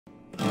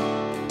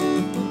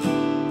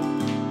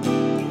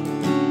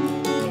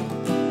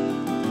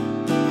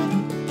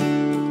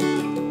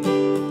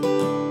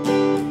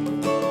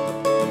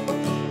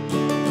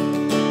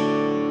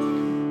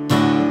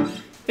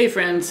Hey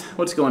friends,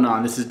 what's going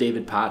on? This is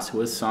David Potts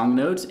with Song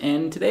Notes,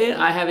 and today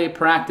I have a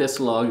practice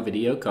log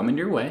video coming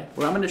your way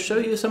where I'm going to show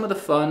you some of the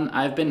fun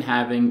I've been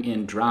having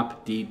in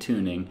drop D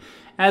tuning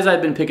as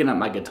I've been picking up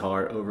my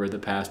guitar over the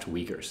past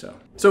week or so.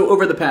 So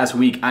over the past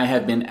week, I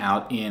have been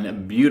out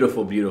in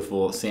beautiful,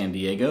 beautiful San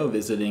Diego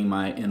visiting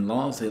my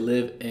in-laws. They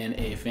live in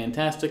a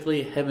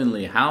fantastically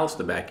heavenly house.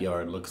 The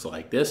backyard looks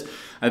like this.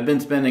 I've been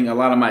spending a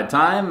lot of my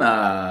time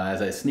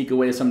as I sneak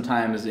away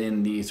sometimes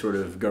in the sort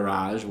of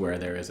garage where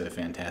there is a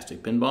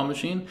fantastic pinball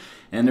machine.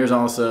 And there's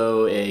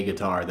also a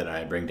guitar that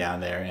I bring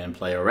down there and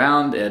play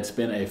around. It's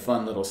been a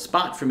fun little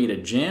spot for me to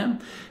jam.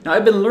 Now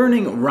I've been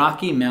learning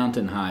Rocky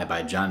Mountain High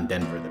by John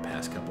Denver the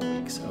past couple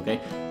weeks, okay?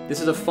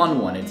 This is a fun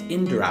one. It's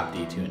in drop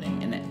D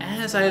tuning. And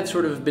as I have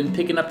sort of been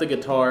picking up the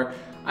guitar,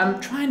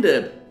 I'm trying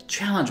to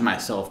challenge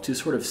myself to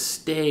sort of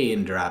stay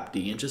in drop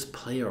D and just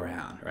play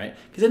around, right?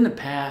 Because in the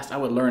past, I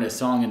would learn a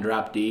song in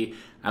drop D,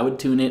 I would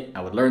tune it,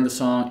 I would learn the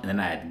song, and then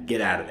I'd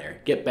get out of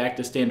there, get back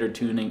to standard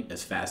tuning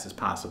as fast as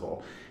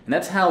possible. And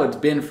that's how it's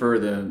been for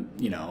the,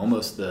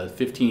 almost the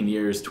 15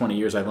 years, 20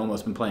 years I've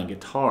almost been playing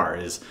guitar,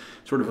 is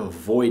sort of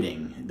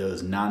avoiding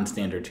those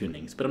non-standard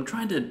tunings. But I'm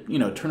trying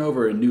to, turn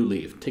over a new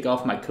leaf, take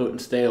off my coat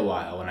and stay a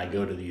while when I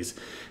go to these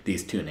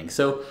tunings.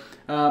 So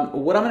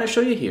what I'm going to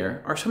show you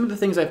here are some of the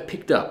things I've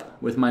picked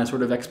up with my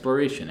sort of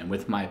exploration and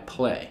with my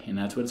play. And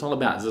that's what it's all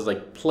about. This is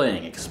like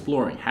playing,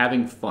 exploring,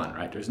 having fun,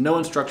 right? There's no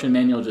instruction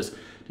manual, just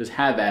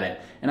have at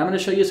it. And I'm going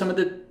to show you some of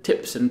the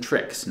tips and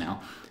tricks.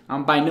 Now,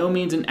 I'm by no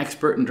means an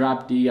expert in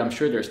drop D. I'm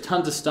sure there's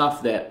tons of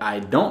stuff that I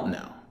don't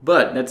know.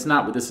 But that's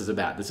not what this is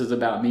about. This is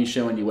about me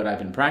showing you what I've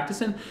been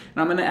practicing. And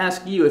I'm going to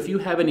ask you, if you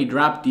have any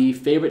drop D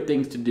favorite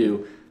things to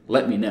do,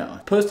 let me know.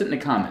 Post it in the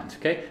comments,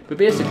 okay? But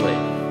basically,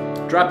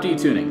 drop D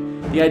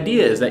tuning. The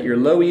idea is that your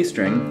low E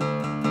string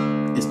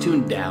is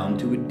tuned down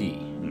to a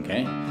D,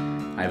 okay?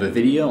 I have a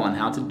video on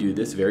how to do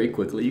this very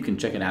quickly. You can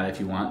check it out if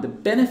you want. The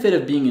benefit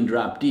of being in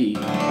drop D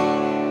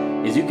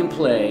is you can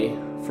play,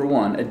 for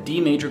one, a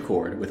D major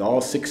chord with all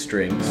 6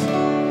 strings,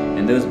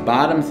 and those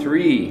bottom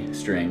 3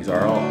 strings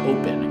are all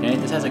open, okay?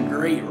 This has a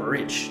great,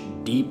 rich,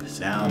 deep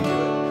sound to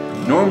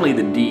it. Normally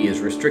the D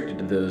is restricted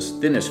to those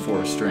thinnest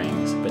 4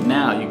 strings, but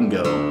now you can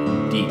go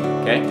deep,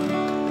 okay?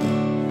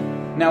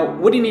 Now,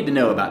 what do you need to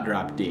know about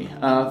drop D?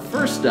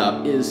 First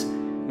up is,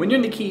 when you're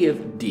in the key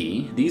of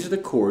D, these are the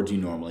chords you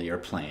normally are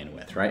playing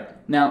with, right?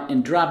 Now,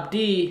 in drop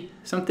D,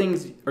 some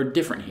things are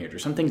different here.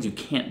 There's some things you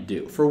can't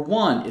do. For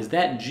one is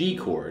that G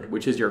chord,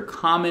 which is your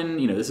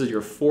common, this is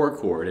your 4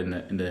 chord in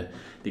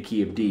the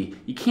key of D.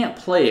 You can't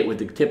play it with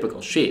the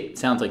typical shape. It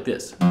sounds like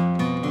this.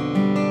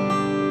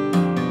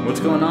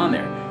 What's going on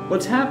there?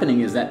 What's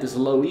happening is that this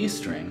low E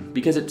string,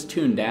 because it's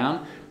tuned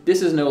down,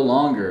 this is no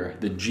longer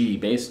the G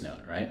bass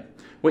note, right?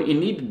 What you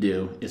need to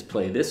do is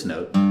play this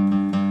note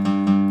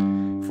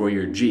for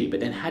your G,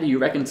 but then how do you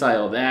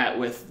reconcile that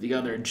with the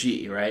other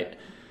G, right?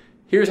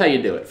 Here's how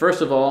you do it.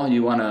 First of all,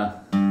 you want to,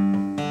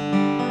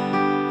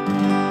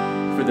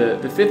 for the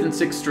 5th and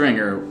 6th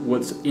stringer,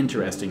 what's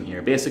interesting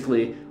here,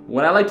 basically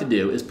what I like to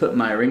do is put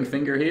my ring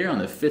finger here on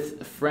the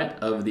 5th fret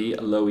of the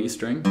low E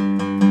string.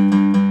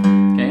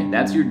 Okay,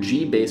 that's your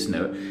G bass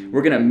note.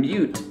 We're going to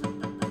mute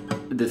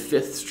the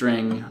 5th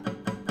string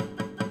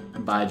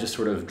by just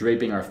sort of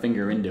draping our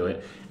finger into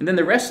it. And then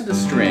the rest of the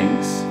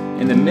strings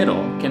in the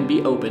middle can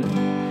be open,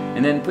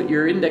 and then put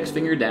your index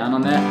finger down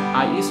on that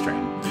I E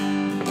string.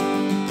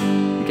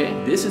 Okay,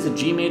 this is a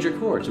G major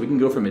chord, so we can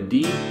go from a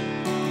D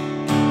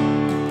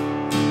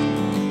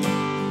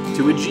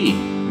to a G,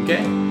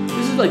 okay?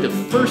 This is like the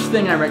first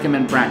thing I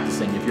recommend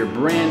practicing if you're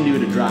brand new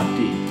to drop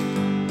D.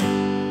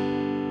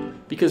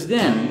 Because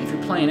then, if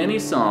you're playing any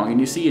song and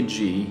you see a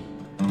G,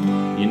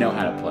 you know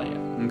how to play it,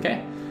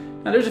 okay?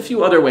 Now there's a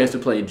few other ways to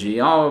play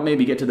G. I'll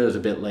maybe get to those a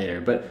bit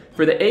later, but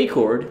for the A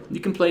chord, you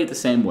can play it the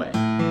same way.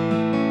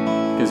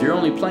 Because you're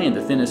only playing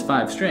the thinnest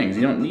 5 strings.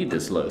 You don't need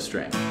this low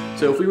string.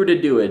 So if we were to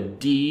do a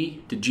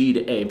D to G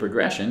to A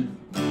progression,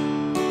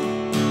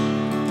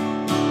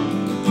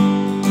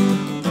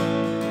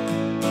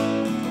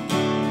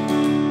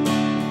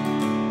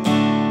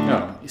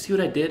 oh, you see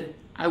what I did?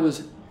 I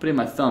was putting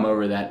my thumb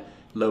over that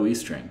low E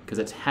string, because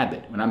that's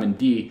habit. When I'm in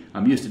D,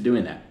 I'm used to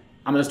doing that.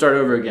 I'm gonna start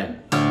over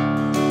again.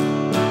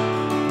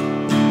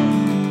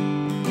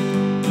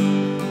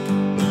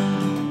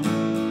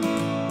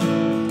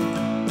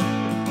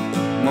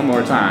 One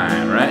more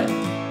time, right?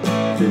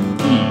 The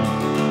D,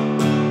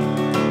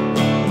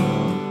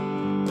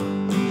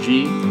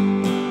 G,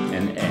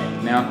 and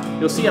A. Now,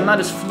 you'll see I'm not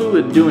as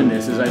fluid doing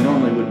this as I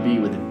normally would be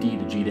with a D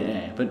to G to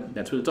A, but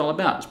that's what it's all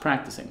about, is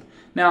practicing.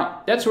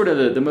 Now, that's sort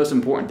of the most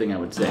important thing I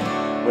would say.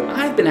 What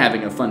I've been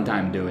having a fun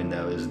time doing,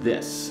 though, is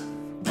this.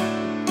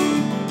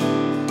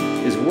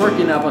 Is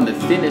working up on the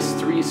thinnest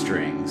 3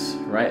 strings,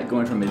 right?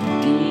 Going from a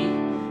D,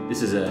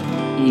 this is a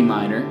E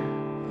minor,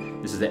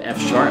 this is a F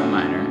sharp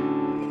minor.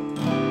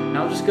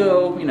 Now I'll just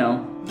go,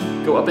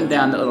 go up and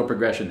down that little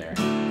progression there.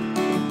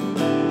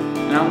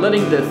 And I'm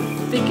letting the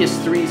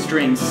thickest 3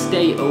 strings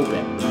stay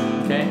open,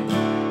 okay?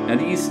 Now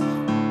these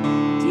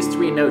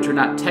 3 notes are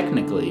not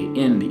technically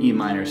in the E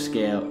minor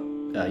scale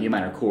E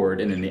minor chord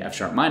and then the F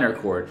sharp minor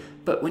chord.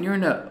 But when you're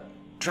in a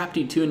drop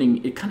D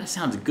tuning, it kind of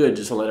sounds good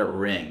just to let it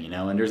ring, you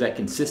know, and there's that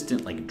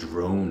consistent like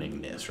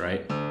droningness,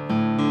 right?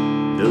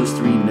 Those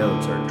three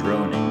notes are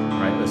droning,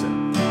 right?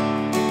 Listen.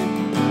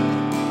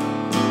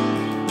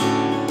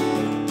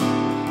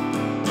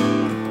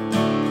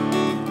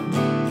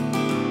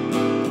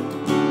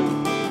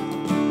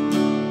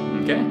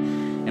 Okay?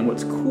 And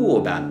what's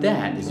cool about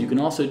that is you can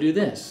also do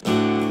this.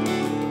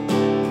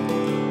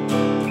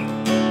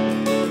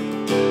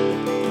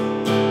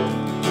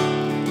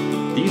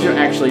 These are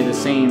actually the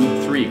same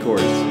three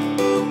chords.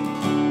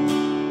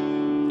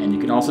 And you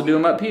can also do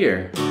them up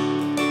here.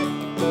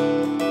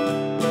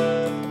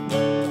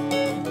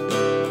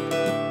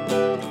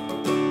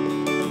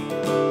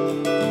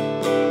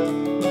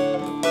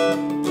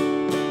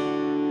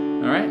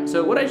 Alright,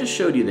 so what I just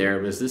showed you there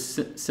was this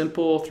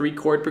simple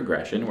three-chord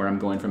progression where I'm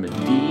going from a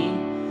D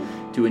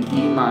to an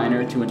E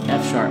minor to an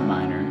F sharp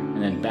minor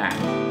and then back.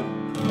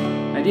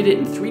 I did it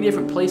in 3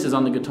 different places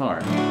on the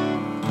guitar.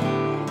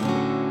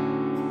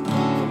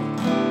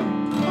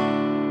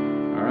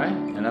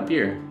 And up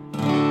here.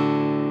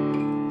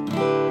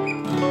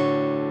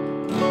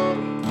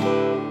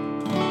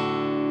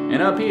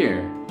 And up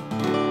here.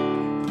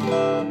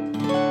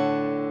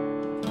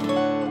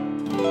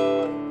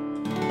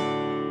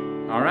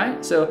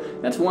 Alright, so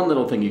that's one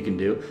little thing you can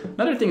do.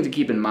 Another thing to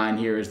keep in mind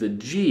here is the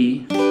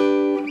G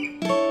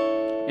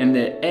and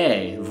the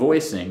A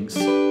voicings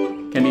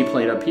can be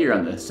played up here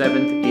on the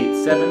 7th,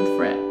 8th, 7th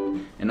fret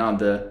and on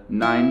the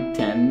 9,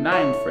 10,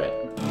 9th fret.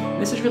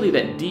 And this is really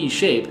that D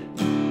shape.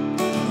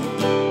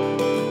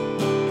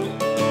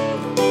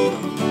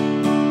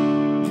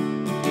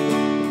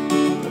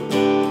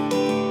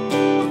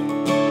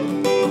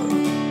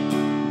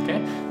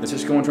 It's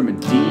just going from a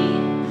D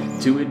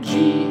to a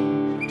G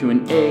to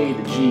an A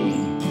to G.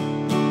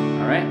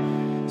 Alright?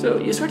 So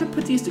you start to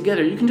put these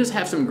together, you can just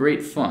have some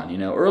great fun. You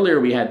know,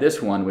 earlier we had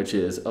this one, which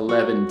is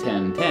 11,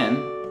 10, 10,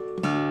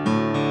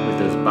 with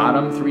those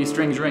bottom 3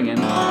 strings ringing.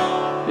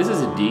 This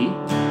is a D.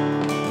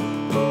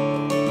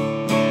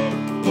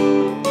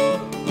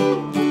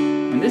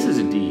 And this is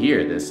a D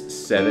here,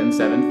 this 7,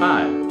 7,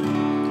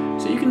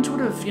 5. So you can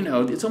sort of, you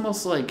know, it's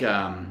almost like when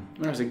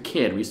I was a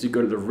kid, we used to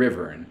go to the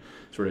river and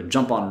sort of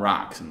jump on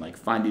rocks and like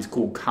find these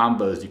cool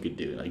combos you could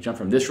do. Like jump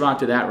from this rock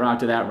to that rock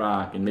to that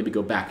rock and maybe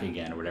go back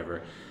again or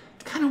whatever.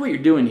 It's kind of what you're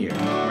doing here,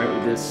 right,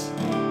 with this.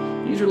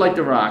 These are like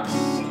the rocks.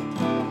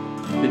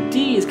 The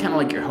D is kind of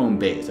like your home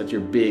base. That's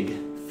your big,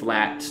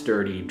 flat,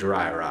 sturdy,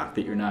 dry rock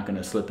that you're not going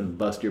to slip and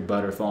bust your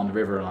butt or fall in the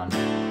river on.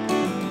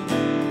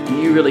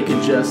 And you really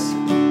could just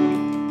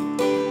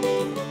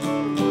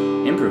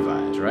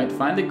improvise, right?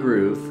 Find the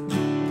groove.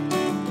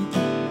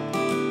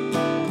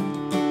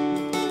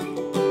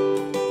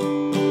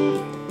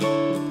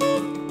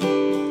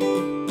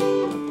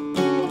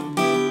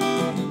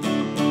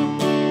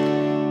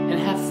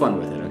 Fun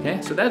with it,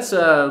 okay? So that's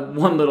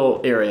one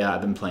little area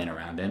I've been playing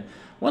around in.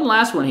 One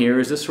last one here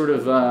is this sort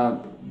of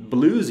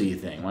bluesy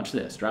thing. Watch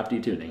this, drop D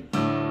tuning.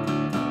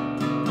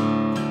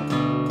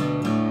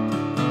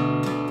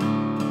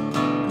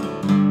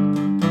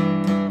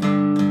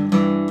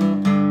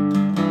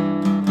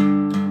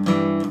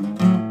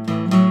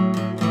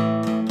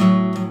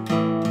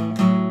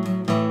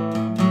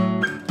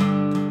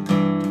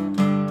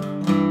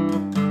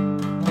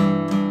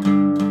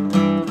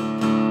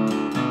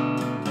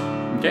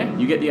 Okay,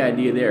 you get the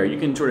idea there. You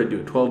can sort of do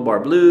a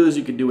 12-bar blues,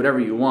 you can do whatever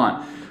you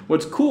want.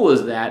 What's cool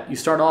is that you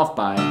start off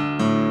by,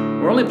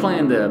 we're only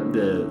playing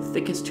the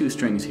thickest 2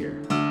 strings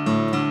here.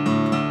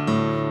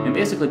 And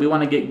basically we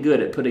want to get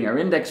good at putting our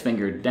index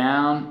finger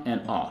down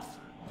and off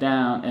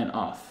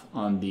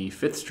on the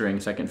 5th string,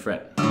 2nd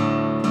fret.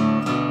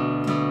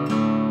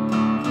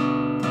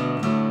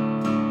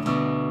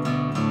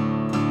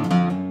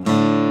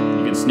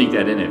 You can sneak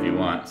that in if you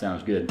want,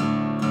 sounds good.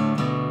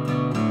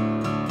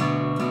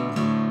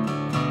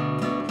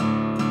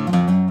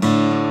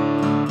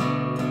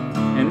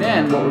 And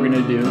then what we're going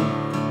to do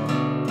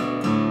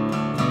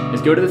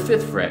is go to the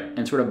 5th fret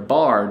and sort of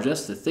bar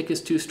just the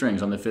thickest 2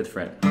 strings on the 5th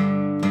fret.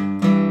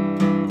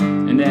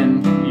 And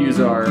then use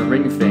our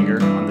ring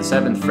finger on the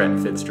 7th fret,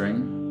 5th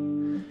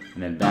string.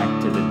 And then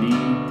back to the D.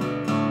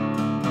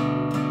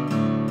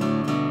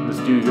 Let's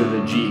go to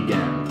the G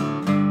again.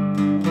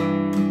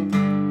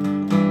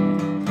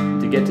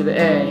 To get to the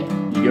A,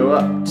 you go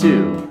up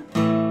 2.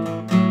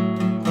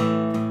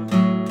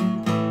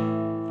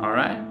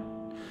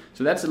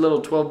 So that's a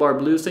little 12-bar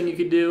blues thing you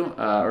could do,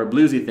 or a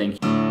bluesy thing.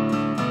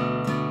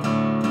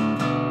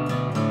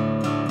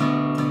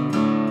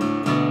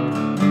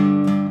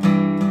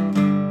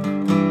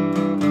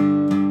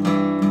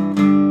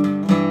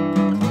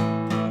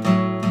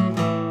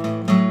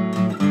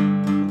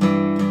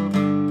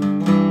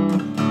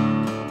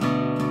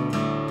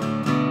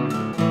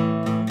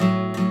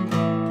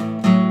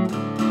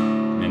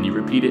 And then you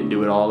repeat it and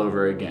do it all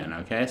over again,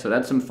 okay? So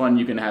that's some fun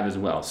you can have as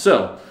well.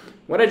 So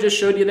what I just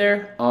showed you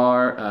there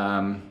are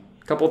a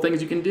couple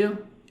things you can do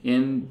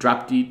in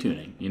drop D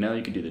tuning. You know,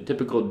 you can do the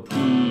typical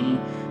D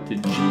to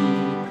G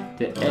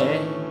to A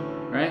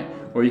right?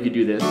 Or you could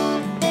do this.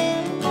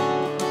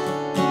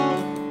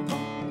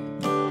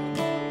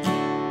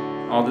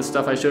 All this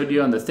stuff I showed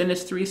you on the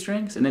thinnest 3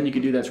 strings, and then you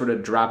could do that sort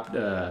of drop,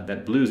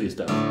 that bluesy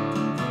stuff.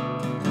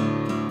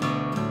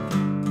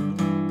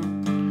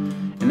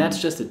 And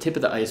that's just the tip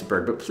of the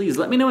iceberg. But please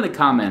let me know in the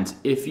comments,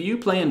 if you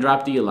play in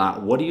drop D a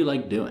lot, what do you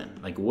like doing?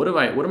 Like, what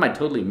am I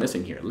totally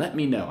missing here? Let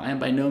me know. I am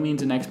by no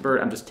means an expert.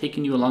 I'm just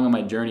taking you along on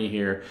my journey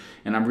here,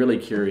 and I'm really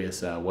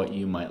curious what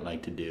you might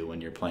like to do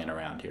when you're playing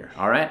around here.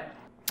 All right?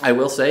 I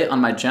will say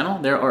on my channel,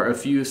 there are a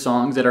few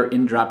songs that are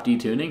in drop D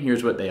tuning.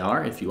 Here's what they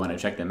are. If you want to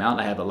check them out,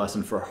 I have a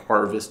lesson for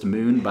Harvest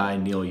Moon by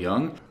Neil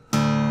Young.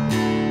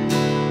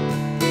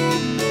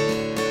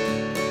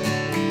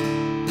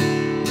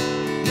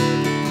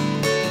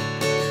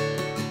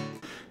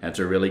 That's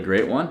a really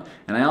great one.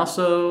 And I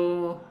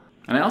also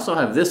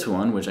have this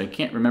one, which I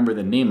can't remember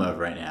the name of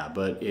right now,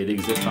 but it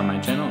exists on my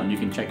channel and you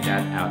can check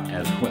that out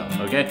as well,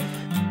 okay?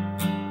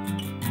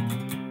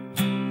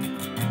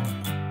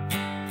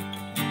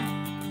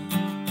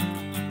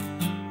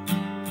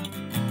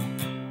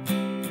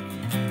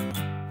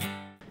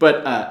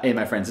 But hey,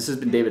 my friends, this has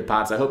been David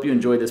Potts. I hope you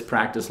enjoyed this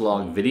practice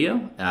log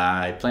video.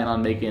 I plan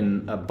on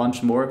making a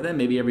bunch more of them,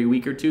 maybe every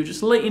week or two, just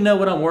to let you know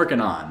what I'm working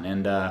on,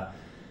 and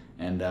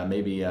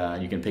maybe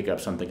you can pick up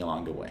something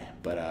along the way.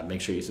 But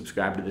make sure you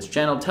subscribe to this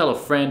channel, tell a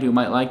friend who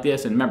might like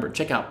this, and remember,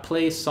 check out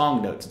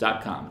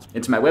playsongnotes.com.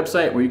 It's my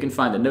website where you can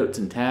find the notes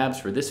and tabs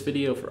for this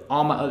video, for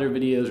all my other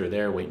videos are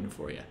there waiting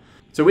for you.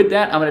 So with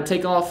that, I'm going to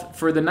take off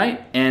for the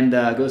night and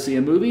go see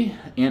a movie.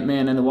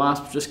 Ant-Man and the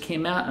Wasp just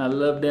came out, and I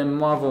love them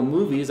Marvel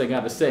movies, I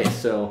gotta say.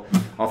 So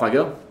off I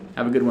go.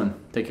 Have a good one.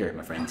 Take care,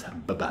 my friends.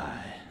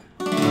 Bye-bye.